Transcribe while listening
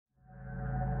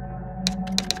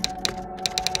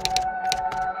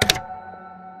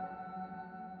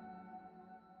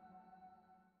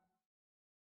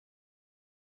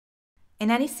In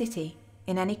any city,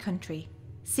 in any country,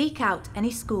 seek out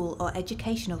any school or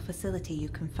educational facility you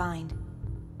can find.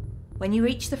 When you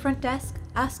reach the front desk,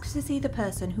 ask to see the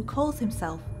person who calls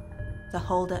himself the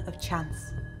holder of chance.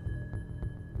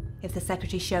 If the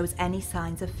secretary shows any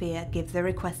signs of fear, give the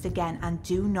request again and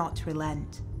do not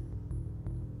relent.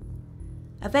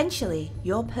 Eventually,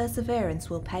 your perseverance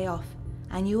will pay off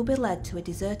and you will be led to a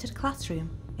deserted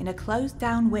classroom in a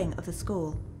closed-down wing of the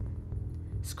school.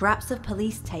 Scraps of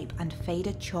police tape and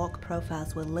faded chalk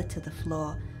profiles will litter the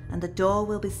floor, and the door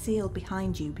will be sealed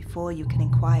behind you before you can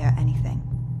inquire anything.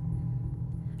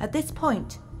 At this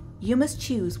point, you must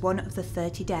choose one of the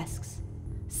 30 desks.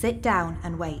 Sit down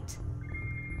and wait.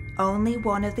 Only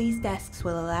one of these desks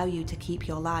will allow you to keep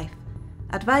your life.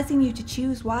 Advising you to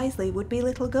choose wisely would be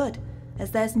little good,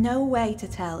 as there's no way to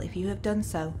tell if you have done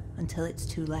so until it's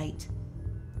too late.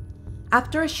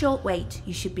 After a short wait,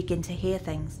 you should begin to hear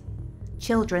things.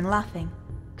 Children laughing,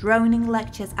 droning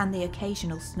lectures and the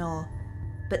occasional snore.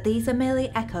 But these are merely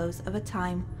echoes of a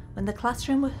time when the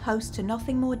classroom was host to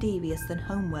nothing more devious than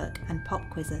homework and pop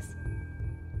quizzes.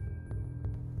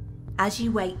 As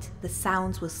you wait, the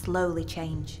sounds will slowly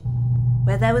change.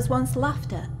 Where there was once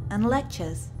laughter and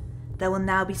lectures, there will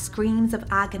now be screams of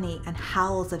agony and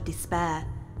howls of despair.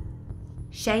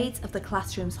 Shades of the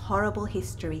classroom's horrible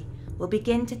history will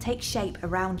begin to take shape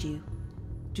around you.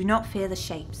 Do not fear the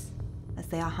shapes, as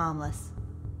they are harmless.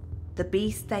 The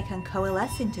beast they can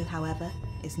coalesce into, however,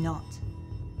 is not.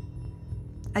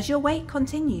 As your wait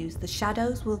continues, the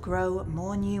shadows will grow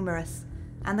more numerous,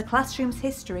 and the classroom's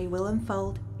history will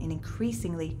unfold in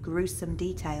increasingly gruesome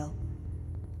detail.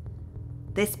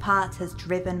 This part has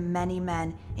driven many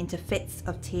men into fits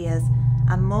of tears,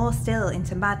 and more still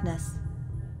into madness.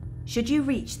 Should you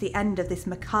reach the end of this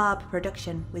macabre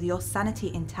production with your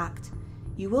sanity intact,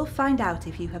 you will find out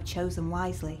if you have chosen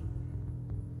wisely.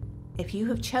 If you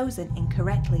have chosen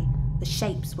incorrectly, the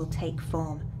shapes will take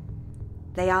form.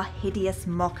 They are hideous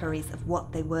mockeries of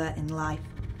what they were in life,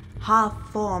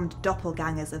 half-formed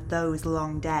doppelgangers of those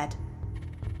long dead.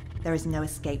 There is no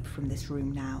escape from this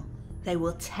room now. They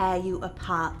will tear you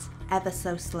apart ever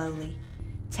so slowly,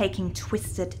 taking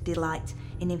twisted delight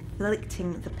in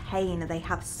inflicting the pain they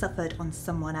have suffered on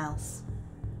someone else.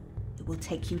 It will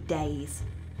take you days,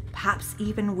 perhaps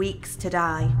even weeks to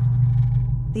die.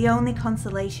 The only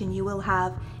consolation you will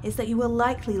have is that you will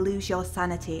likely lose your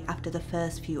sanity after the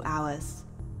first few hours.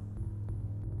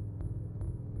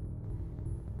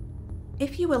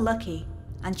 If you were lucky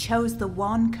and chose the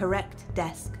one correct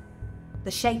desk, the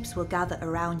shapes will gather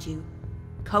around you,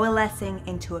 coalescing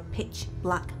into a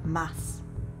pitch-black mass.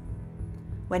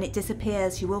 When it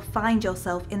disappears, you will find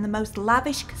yourself in the most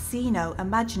lavish casino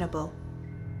imaginable.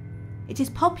 It is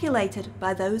populated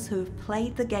by those who have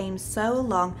played the game so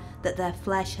long that their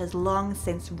flesh has long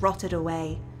since rotted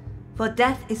away, for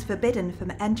death is forbidden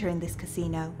from entering this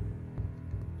casino,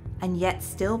 and yet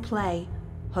still play,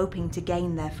 hoping to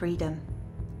gain their freedom.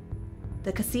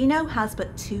 The casino has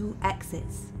but 2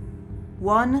 exits.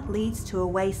 One leads to a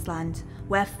wasteland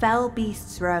where fell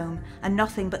beasts roam and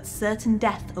nothing but certain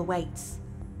death awaits.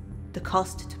 The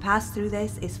cost to pass through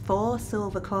this is 4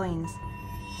 silver coins.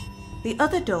 The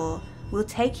other door will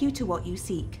take you to what you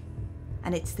seek,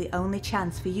 and it's the only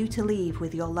chance for you to leave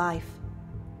with your life.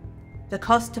 The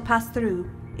cost to pass through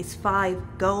is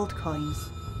 5 gold coins.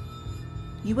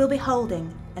 You will be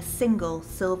holding a single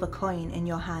silver coin in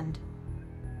your hand.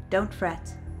 Don't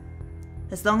fret.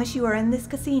 As long as you are in this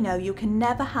casino, you can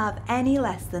never have any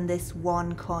less than this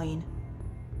 1 coin.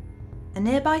 A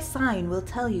nearby sign will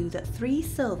tell you that 3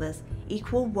 silvers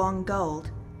equal 1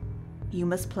 gold. You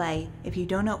must play if you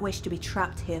do not wish to be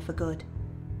trapped here for good.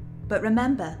 But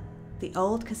remember the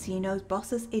old casino's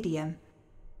boss's idiom: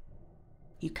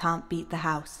 you can't beat the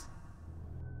house.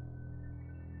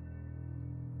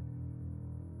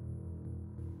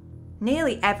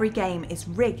 Nearly every game is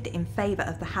rigged in favour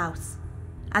of the house,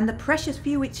 and the precious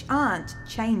few which aren't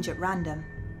change at random,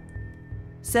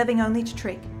 serving only to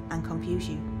trick and confuse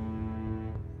you.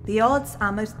 The odds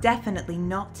are most definitely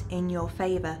not in your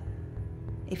favour.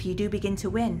 If you do begin to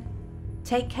win,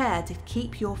 take care to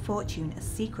keep your fortune as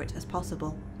secret as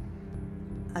possible,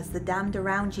 as the damned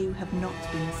around you have not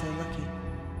been so lucky.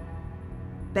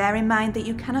 Bear in mind that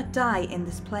you cannot die in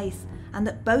this place, and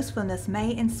that boastfulness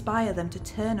may inspire them to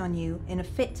turn on you in a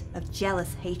fit of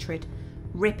jealous hatred,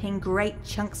 ripping great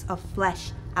chunks of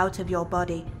flesh out of your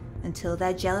body until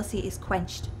their jealousy is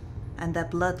quenched and their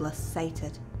bloodlust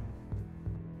sated.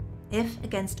 If,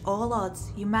 against all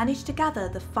odds, you manage to gather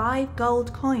the 5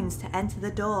 gold coins to enter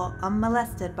the door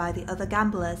unmolested by the other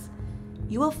gamblers,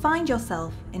 you will find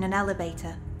yourself in an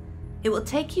elevator. It will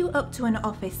take you up to an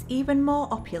office even more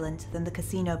opulent than the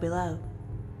casino below.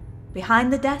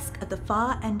 Behind the desk at the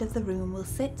far end of the room will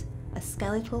sit a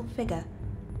skeletal figure,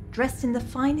 dressed in the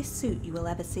finest suit you will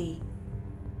ever see.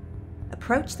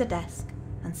 Approach the desk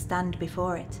and stand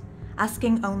before it,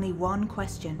 asking only one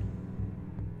question.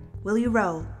 Will you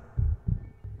roll?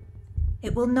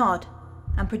 It will nod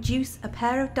and produce a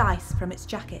pair of dice from its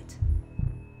jacket.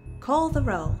 Call the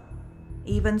roll,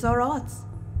 evens or odds.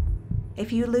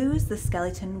 If you lose, the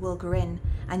skeleton will grin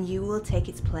and you will take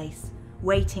its place,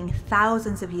 waiting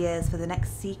thousands of years for the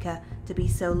next seeker to be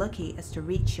so lucky as to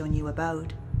reach your new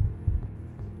abode.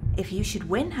 If you should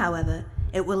win, however,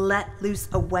 it will let loose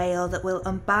a wail that will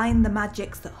unbind the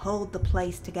magics that hold the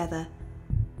place together.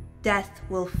 Death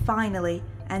will finally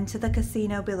enter the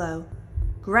casino below,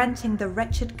 granting the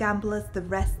wretched gamblers the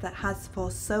rest that has for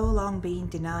so long been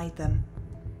denied them.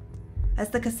 As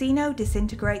the casino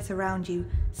disintegrates around you,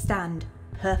 stand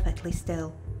perfectly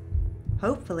still.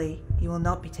 Hopefully, you will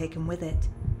not be taken with it.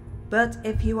 But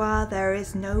if you are, there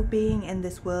is no being in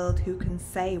this world who can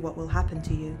say what will happen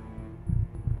to you.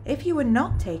 If you were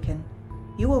not taken,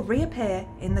 you will reappear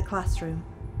in the classroom.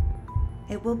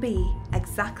 It will be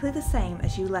exactly the same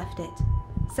as you left it,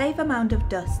 save a mound of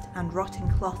dust and rotting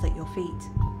cloth at your feet.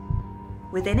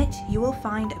 Within it, you will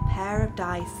find a pair of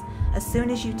dice. As soon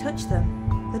as you touch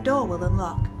them, the door will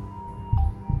unlock.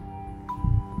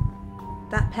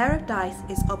 That pair of dice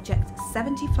is object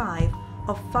 75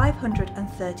 of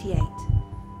 538.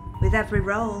 With every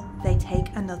roll, they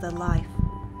take another life.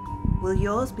 Will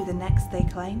yours be the next they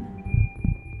claim?